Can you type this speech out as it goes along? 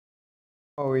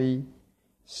Sorry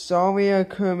I'm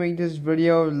coming this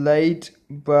video late,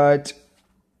 but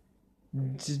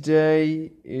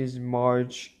today is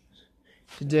March.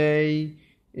 Today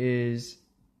is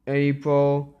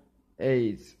April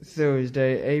 8th,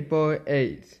 Thursday, April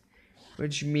 8th,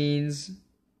 which means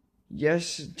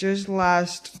just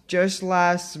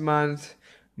last month,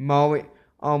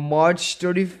 on March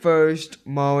 31st,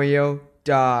 Mario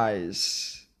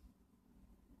dies.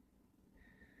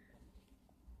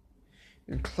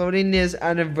 Including his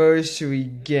anniversary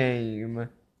game.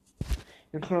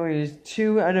 Including his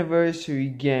 2 anniversary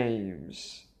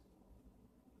games.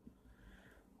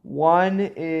 One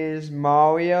is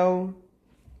Mario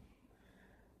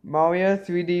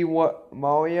 3D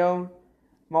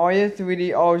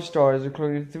All-Stars,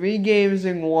 including 3 games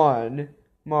in one.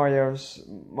 Mario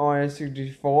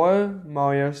 64,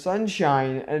 Mario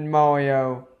Sunshine, and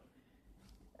Mario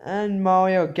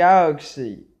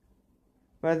Galaxy.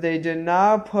 But they did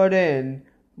not put in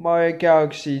Mario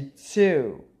Galaxy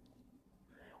 2.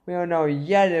 We don't know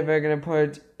yet if they're going to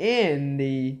put in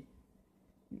the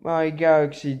Mario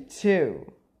Galaxy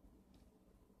 2.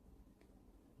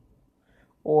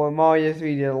 Or Mario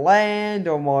 3D Land,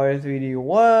 or Mario 3D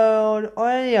World, or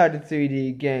any other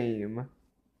 3D game.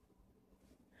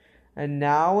 And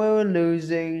now we're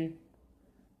losing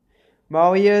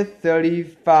Mario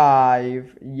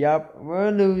 35. Yup,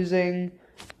 we're losing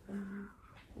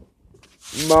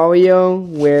Mario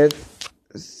with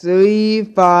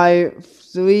 35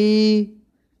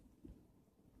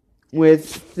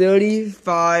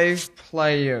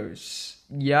 players.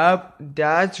 Yup,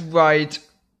 that's right.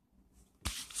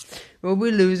 We'll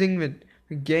be losing the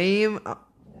game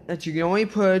that you can only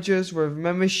purchase with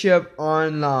membership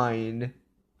online.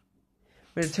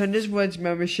 Nintendo Switch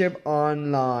membership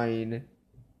online.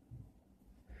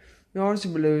 We'll also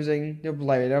be losing the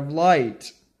Blade of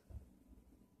Light.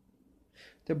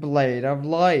 The Blade of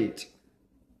Light.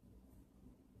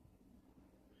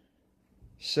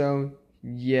 So,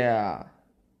 yeah.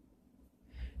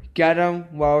 Get them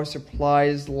while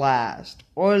supplies last.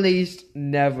 Or at least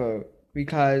never.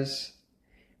 Because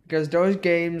those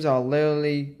games are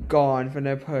literally gone from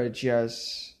their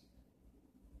purchase.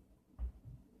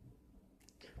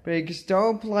 But you can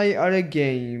still play other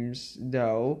games,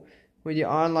 though, with your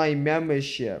online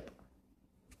membership.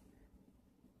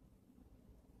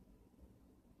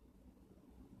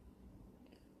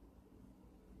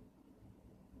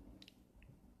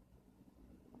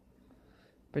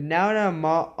 But now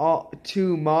that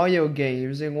 2 Mario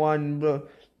games and 1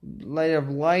 Blade of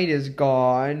Light is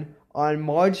gone, on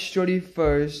March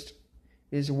 31st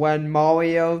is when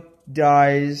Mario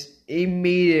dies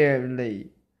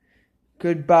immediately.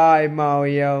 Goodbye,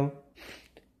 Mario.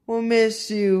 We'll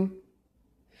miss you.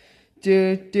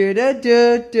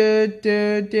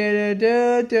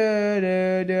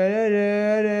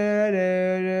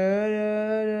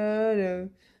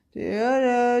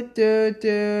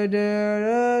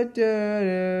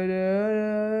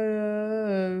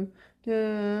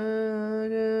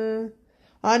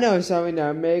 I know something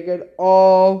that'll make it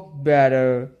all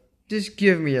better. Just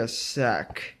give me a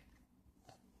sec.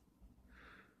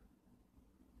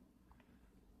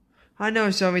 I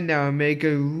know something that'll make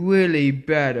it really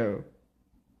better.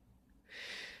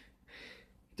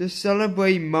 To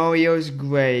celebrate Mario's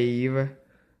grave.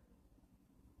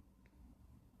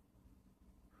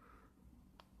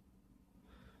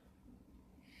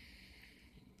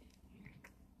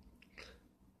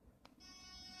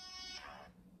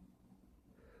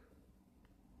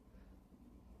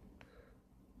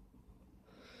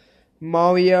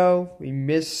 Mario, we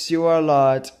miss you a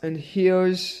lot, and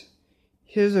here's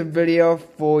a video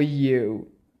for you.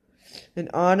 In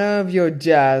honor of your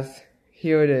death,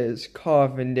 here it is,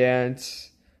 Coffin Dance.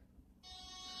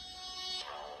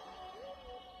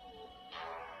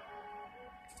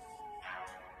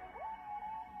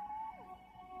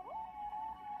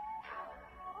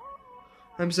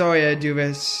 I'm sorry I do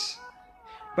this,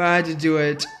 but I had to do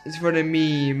it. It's for the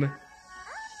meme.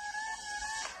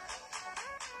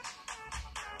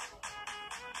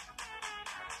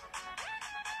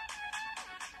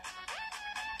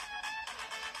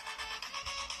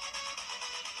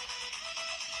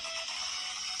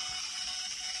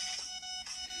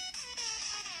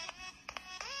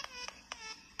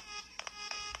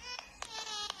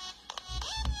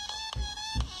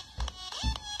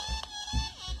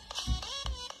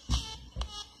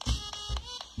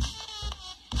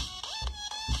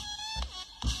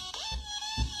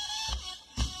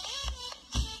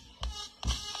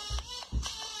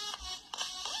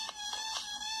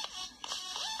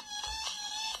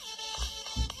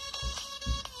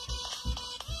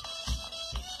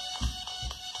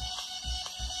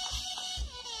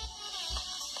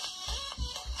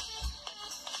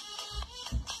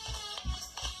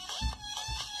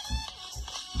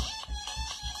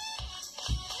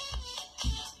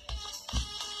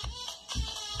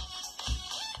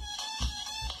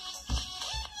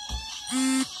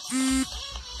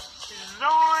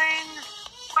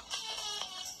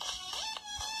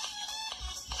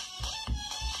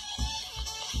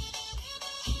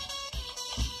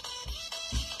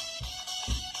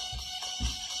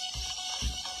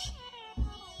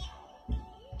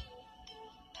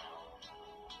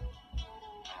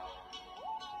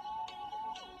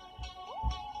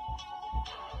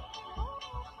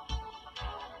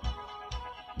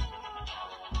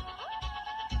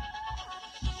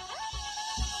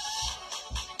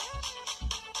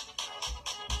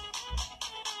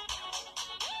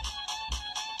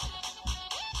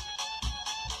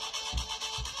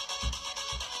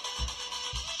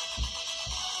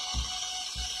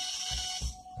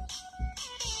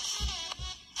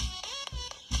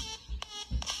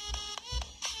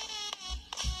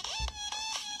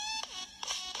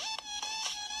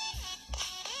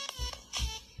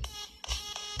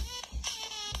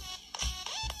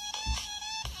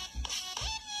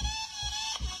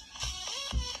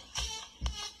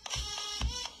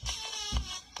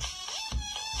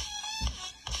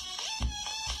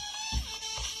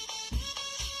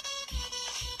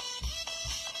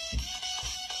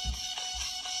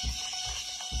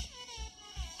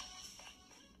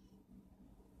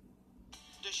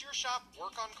 does your shop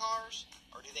work on cars,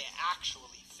 or do they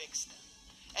actually fix them?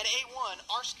 At A1,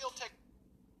 our skilled tech